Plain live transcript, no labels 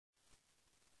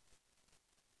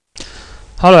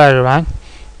Hello everyone,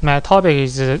 my topic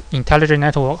is intelligent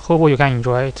network. Hope you can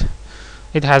enjoy it.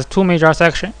 It has two major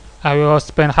sections. I will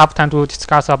spend half time to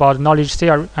discuss about knowledge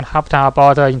theory and half time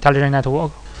about intelligent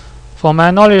network. For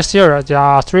my knowledge theory, there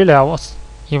are three levels: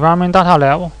 environment data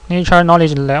level, nature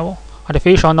knowledge level,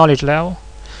 artificial knowledge level.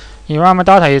 Environment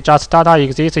data is just data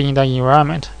existing in the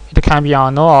environment. It can be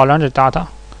unknown or learned data.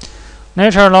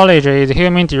 Nature knowledge is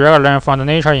human direct learn from the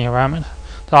nature environment.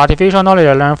 The artificial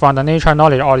knowledge learn from the nature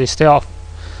knowledge or itself.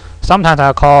 Sometimes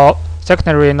I call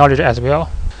secondary knowledge as well.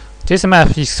 This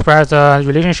map expresses the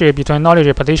relationship between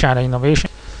knowledge position and innovation.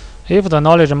 If the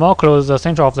knowledge more close to the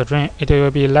center of the brain, it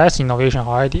will be less innovation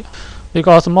or idea.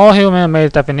 Because more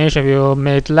human-made definition will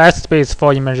make less space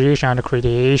for imagination and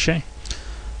creation.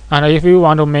 And if you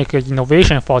want to make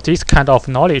innovation for this kind of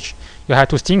knowledge, you have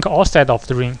to think outside of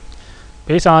the ring.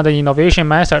 Based on the innovation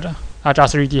method, I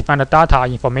just redefine the data,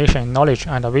 information, knowledge,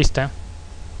 and wisdom.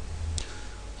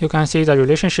 You can see the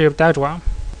relationship diagram.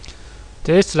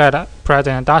 This slide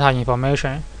presents data,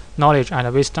 information, knowledge,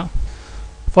 and wisdom.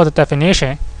 For the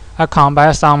definition, I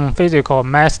combine some physical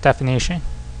math definition.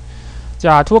 There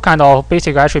are two kinds of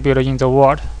basic attributes in the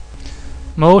world: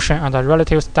 motion and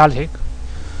relative static.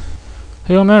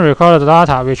 Human record the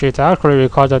data, which is actually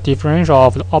record the differential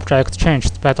of the object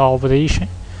changed by the observation.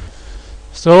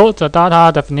 So the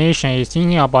data definition is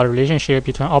thinking about the relationship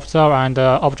between observer and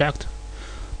object.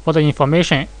 For the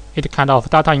information, it's kind of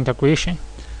data integration.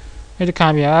 It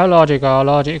can be illogical or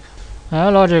logic.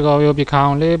 Illogical will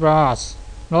become liberal arts.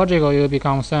 Logical will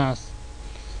become science.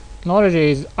 Knowledge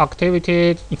is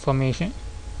activity information.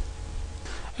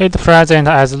 It presents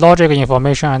as logic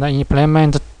information and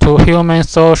implemented to human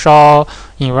social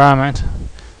environment.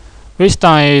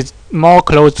 Wisdom is more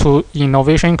close to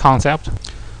innovation concept.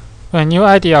 When new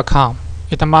idea comes,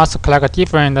 it must collect a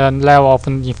different level of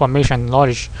information and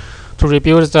knowledge to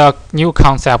rebuild the new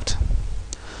concept.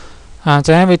 And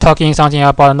then we're talking something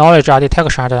about knowledge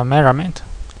architecture and measurement.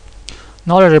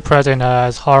 Knowledge is present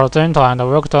as horizontal and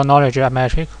vertical knowledge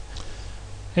metric.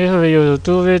 If we use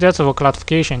two-way decimal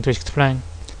classification to explain,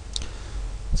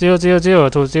 000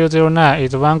 to 009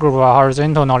 is one group of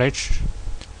horizontal knowledge.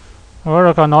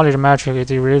 Vertical knowledge metric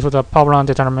is related to the problem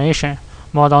determination,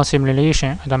 model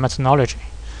simulation, and methodology.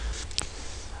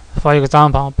 For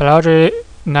example, biology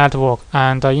network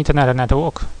and the internet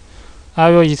network. I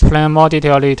will explain more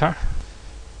detail later.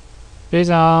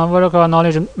 Based on vertical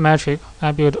knowledge metric,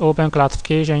 I build open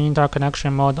classification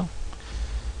interconnection model.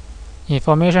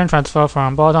 Information transfer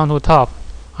from bottom to top,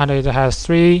 and it has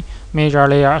three major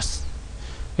layers,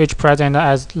 which present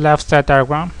as left side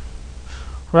diagram.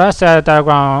 Right side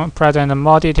diagram presents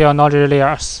more detailed knowledge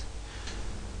layers.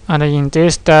 And in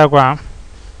this diagram,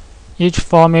 each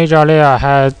four major layer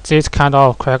has this kind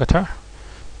of character.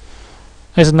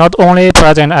 It's not only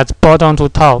present as bottom to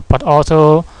top, but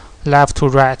also left to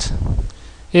right.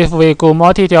 If we go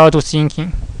more detailed to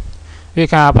thinking, we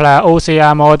can apply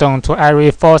OCR model to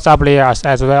every four sublayers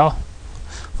as well.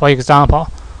 For example,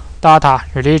 data,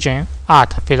 religion,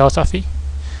 art, philosophy.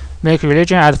 Make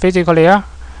religion as physical layer,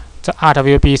 the art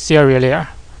will be theory layer,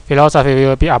 philosophy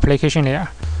will be application layer,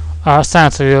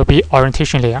 science will be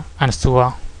orientation layer, and so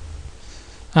on.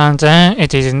 And then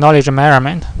it is knowledge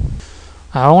measurement.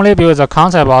 I only build the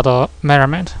concept of the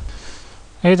measurement.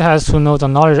 It has to know the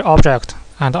knowledge object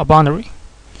and a boundary.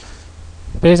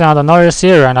 Based on the knowledge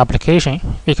theory and application,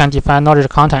 we can define knowledge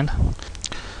content.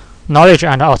 Knowledge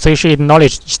and associated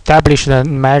knowledge establish the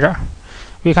measure.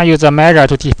 We can use the measure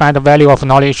to define the value of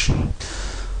knowledge.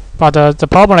 But the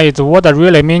problem is what the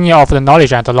real meaning of the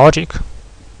knowledge and the logic.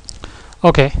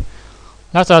 Okay,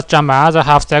 let's just jump to another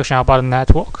half section about the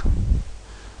network.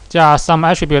 There are some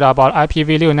attributes about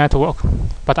IPv6 network,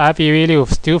 but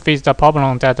IPv6 still faces the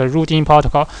problem that the routing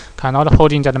protocol cannot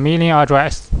hold in that mailing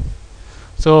address.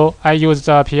 So I use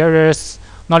the previous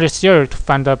knowledge theory to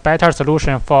find a better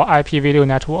solution for IPv6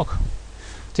 network.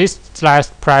 This slide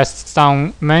provides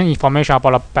some main information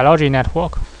about a biology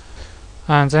network.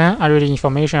 And then I read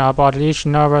information about each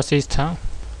nervous system,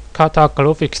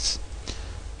 cataglyphics,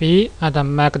 V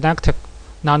and magnetic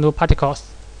nanoparticles.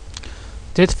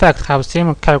 These facts have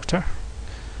same character.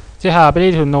 They have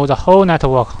ability to know the whole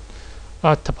network,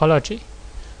 a topology.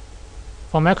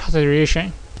 For my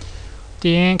consideration,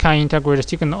 DNA can integrate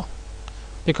signal,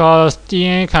 because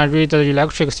DNA can read the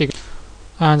electric signal,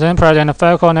 and then present a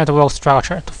physical network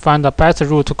structure to find the best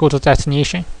route to go to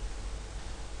destination.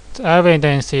 The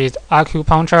evidence is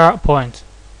acupuncture point.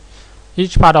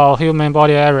 Each part of human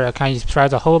body area can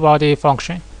express the whole body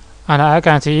function. And I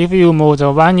can see if you move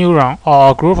the one neuron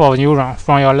or a group of neurons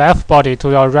from your left body to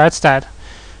your right side,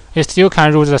 it still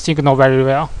can route the signal very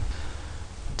well.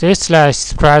 This slide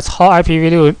expresses how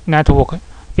IPv6 network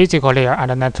physical layer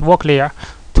and network layer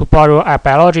to borrow a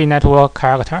biology network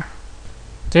character.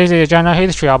 This is general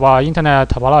history about internet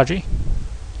topology.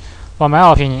 For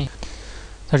my opinion,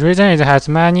 the reason it has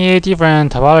many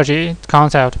different topology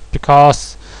concepts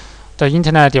because the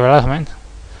internet development,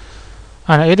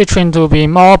 and it is trained to be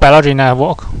more biology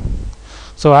network.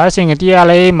 So I think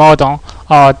DLA model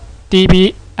or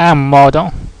DBM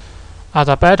model are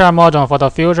the better model for the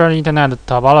future internet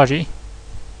topology.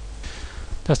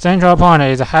 The central point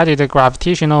is headed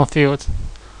gravitational field.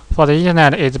 For the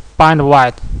internet is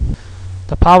bandwidth.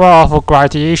 The power of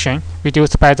gravitation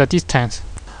reduced by the distance.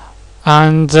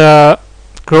 And the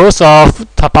growth of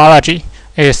topology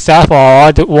is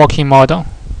self-aware working model.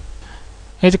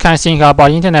 It can think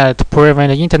about internet to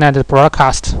prevent internet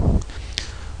broadcast.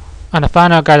 And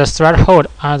finally get a threshold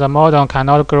and the model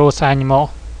cannot grow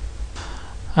anymore.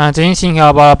 And then think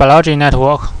about biology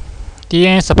network.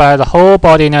 DNA supplies the whole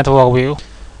body network view.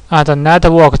 And the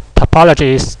network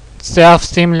topology is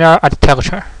self-similar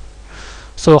architecture.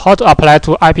 So how to apply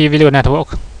to IPv6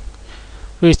 network?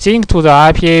 We think to the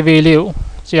IPv6,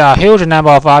 there are a huge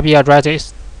number of IP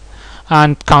addresses,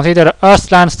 and consider the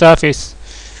Earthland surface,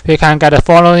 we can get the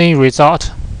following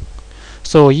result.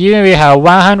 So even we have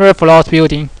 100 floors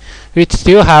building, we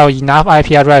still have enough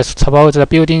IP address to support the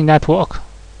building network.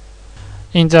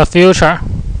 In the future,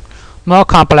 more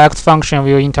complex function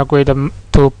will integrate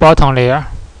to bottom layer.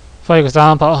 For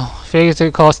example,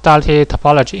 physical static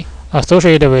topology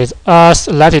associated with Earth's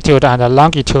latitude and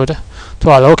longitude to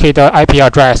allocate the IP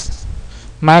address.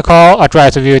 Micro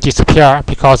address will disappear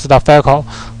because of the physical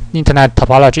internet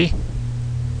topology.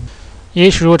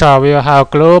 Each router will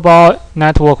have global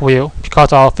network view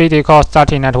because of physical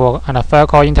static network and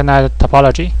physical internet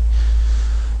topology.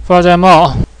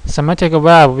 Furthermore, semantic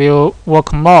web will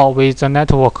work more with the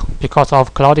network because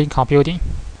of cloud computing.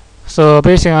 So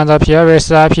based on the previous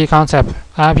IP concept,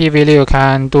 IPv6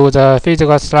 can do the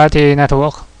physical static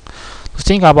network. To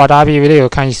think about IPv6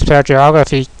 can expect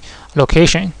geography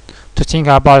location. To think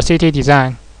about city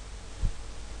design,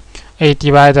 it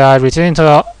divides the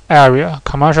residential area,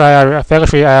 commercial area,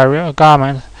 factory area,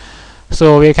 government.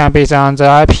 So we can base on the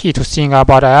IP to think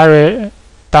about area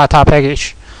data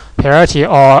package, priority,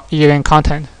 or even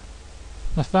content.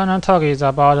 The final talk is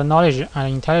about knowledge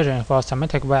and intelligence for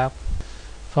semantic web.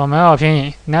 For my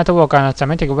opinion, network and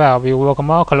semantic web will work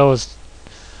more close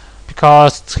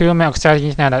because human access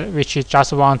internet which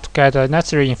just want to get the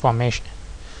necessary information.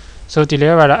 So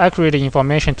deliver the accurate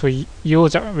information to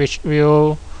user which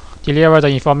will deliver the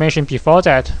information before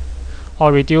that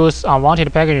or reduce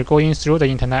unwanted package going through the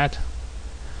internet.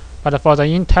 But for the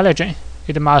intelligence,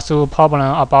 it must solve problem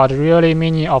about really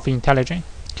meaning of intelligence.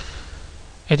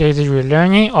 It is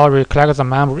relearning or recollect the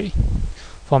memory.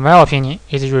 For my opinion,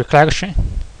 it is recollection.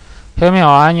 Human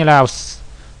or any labs,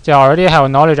 they already have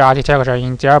knowledge architecture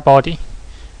in their body.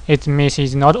 It means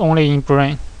it's not only in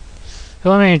brain.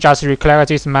 Human just recollect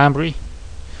this memory.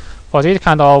 For this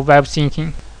kind of web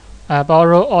thinking, I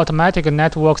borrow automatic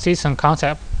network system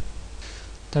concept.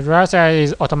 The right side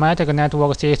is automatic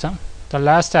network system. The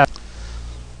left side,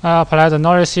 I apply the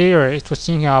knowledge theory to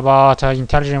thinking about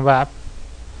intelligent web.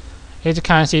 It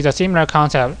can see the similar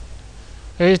concept.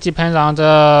 It depends on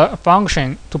the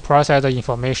function to process the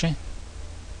information.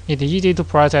 It's easy to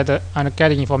process and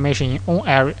get information in own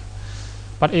area.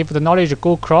 But if the knowledge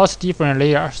go across different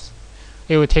layers,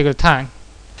 it will take time.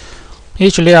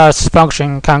 Each layer's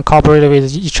function can cooperate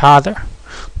with each other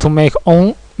to make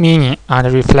own meaning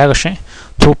and reflection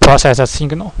to process a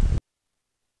signal.